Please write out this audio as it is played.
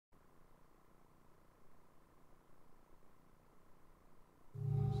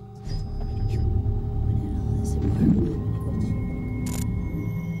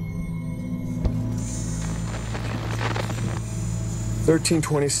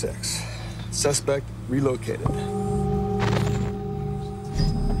1326. Suspect relocated.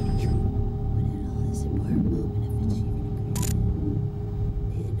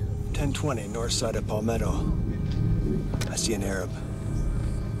 North side of Palmetto. I see an Arab.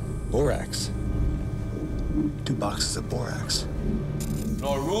 Borax. 2 boxes of borax.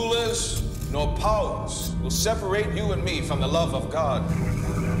 Nor rulers, nor powers will separate you and me from the love of God.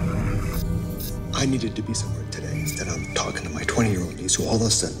 I needed to be somewhere today. Instead, I'm talking to my 20-year-old niece who all of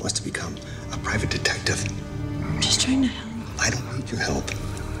a sudden wants to become a private detective. I'm just trying to help. I don't need your help.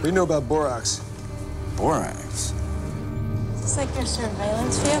 What do you know about borax? Borax? Is this like your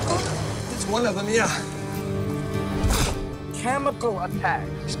surveillance vehicle? It's one of them, yeah. Chemical attack.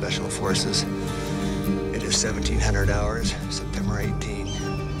 Special Forces. It is 1700 hours, September 18.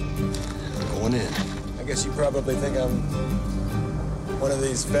 I'm going in. I guess you probably think I'm one of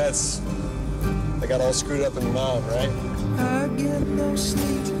these vets that got all screwed up in the mouth, right? I get no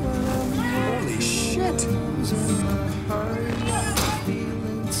sleep. Holy shit!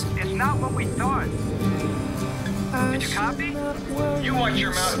 It's not what we thought. Did you copy? You watch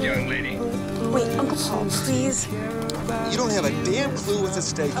your mouth, young lady. Wait, Uncle Paul, please. You don't have a damn clue what's at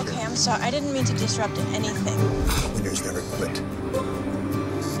stake here. Okay, I'm sorry. I didn't mean to disrupt anything. Winners never quit.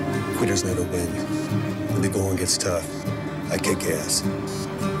 Quitters never win. When the going gets tough, I kick ass.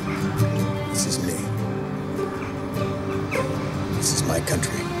 This is me. This is my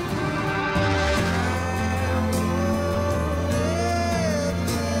country.